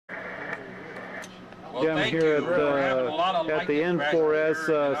Well, I'm here at the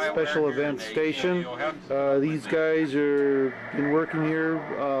N4S Special Events Station. These guys are been working here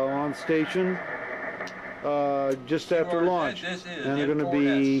on station just after launch, and they're going to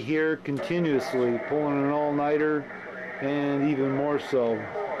be here continuously, pulling an all-nighter, and even more so.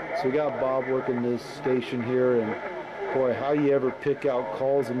 So we got Bob working this station here, and boy, how you ever pick out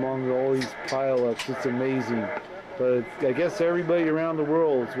calls among all these pileups, it's amazing. But I guess everybody around the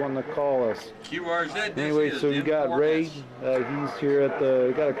world is wanting to call us. Anyway, so we got Ray. He's here at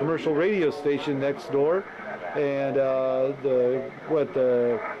the, got a commercial radio station next door, and the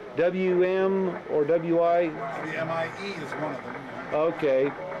WM or WI? WMIE is one of them.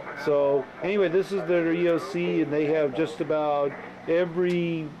 Okay. So anyway, this is their EOC, and they have just about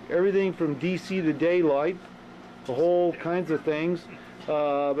everything from DC to daylight, the whole kinds of things.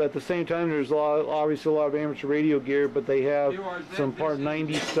 At the same time, there's obviously a lot of amateur radio gear, but they have some Part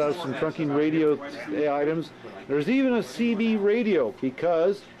 90 stuff, some trunking radio items. There's even a CB radio,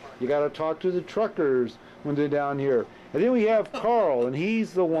 because you got to talk to the truckers when they're down here. And then we have Carl, and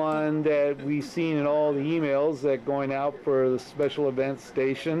he's the one that we've seen in all the emails that going out for the special events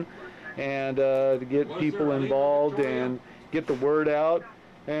station, and to get people involved and get the word out.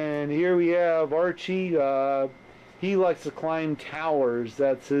 And here we have Archie. He likes to climb towers.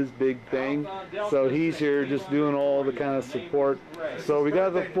 That's his big thing. So he's here just doing all the kind of support. So we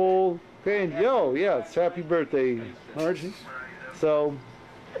got the full band. Yo, yeah, it's happy birthday, Archie. So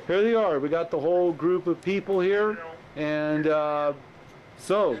here they are. We got the whole group of people here. And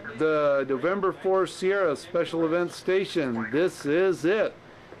so the November 4th Sierra Special Events Station, this is it.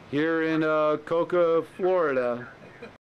 Here in Cocoa, Florida.